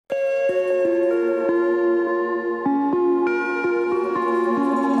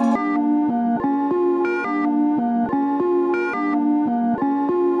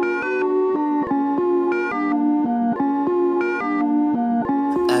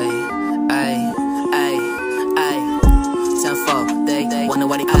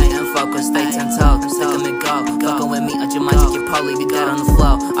Nobody call me info, cause stay 10 toes. Stick 'em and go. Fuckin' with me, you might take your poly, be dead on the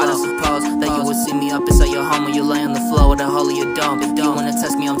flow. I don't suppose that you would see me up inside your home when you lay on the floor with a hole in your dome. If you wanna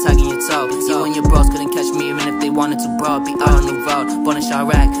test me, I'm tagging your toe. You and your bros couldn't catch me even if they wanted to, bro. Be out on the road, born in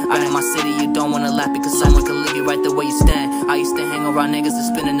Chirac. Out in my city, you don't wanna laugh because someone can leave you right there where you stand. I used to hang around niggas that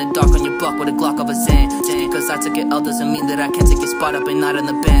spin in the dark on your block with a Glock of a Zan. Just because I took it L doesn't mean that I can't take your spot up and not in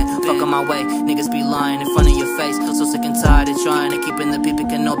the band. Fuck on my way, niggas be lying in front of your face. So sick and tired of trying to keep in the people,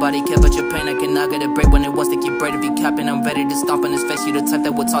 can nobody care but your pain. I cannot get a break when it wants to keep braid. If you capping, I'm ready to stomp in his face. You the type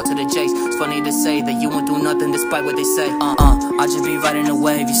that will talk to the J's. It's funny to say that you won't do nothing despite what they say. I just be riding the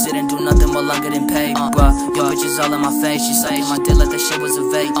wave. You sit and do nothing more longer than paid. Bruh, your bitch is all in my face. She sucking my dick like that shit was a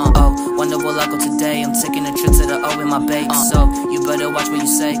vape. Wonder will I go today? I'm taking a trip to the O in my bait. So you better watch what you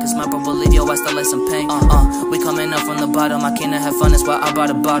say, cause my bro will leave your ass to like some pain. We coming up from the bottom. I cannot have fun, that's why I brought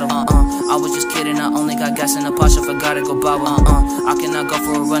a bottle. I was just kidding, I only got gas in the pot, so forgot to go bobble. I cannot go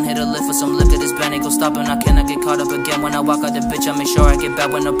for a run, hit a lift for some liquor. This band ain't gon' stop, and I cannot get caught up again. When I walk out the bitch, I make sure I get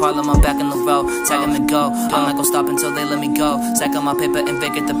back with no problem. I'm back in the road, tag 'em and go. I'm not gon' stop until they let me go. Sack on my paper and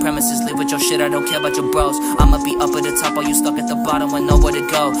vacate the premises. Leave with your shit, I don't care about your bros. I'ma be up at the top while you stuck at the bottom with nowhere to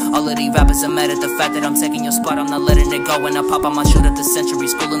go. All of these rappers are mad at the fact that I'm taking your spot. I'm not letting it go. When I pop, I'ma shoot at the century.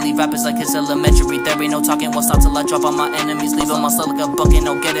 Schooling these rappers like it's elementary. There ain't no talking, won't stop till I drop on my enemies. Leave on my soul like a bucket,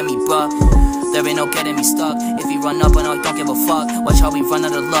 no getting me, bruh. There ain't no getting me stuck. If you run up and I don't give a fuck, watch how we run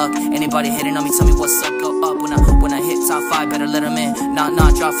out of luck. Anybody hitting on me, tell me what's up, go up. When I hit top 5, better let 'em in. Nah,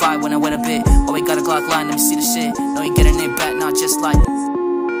 drop 5 when I wet a bit. Oh, we got a Glock line, let me see the shit. No, you getting it back, not just like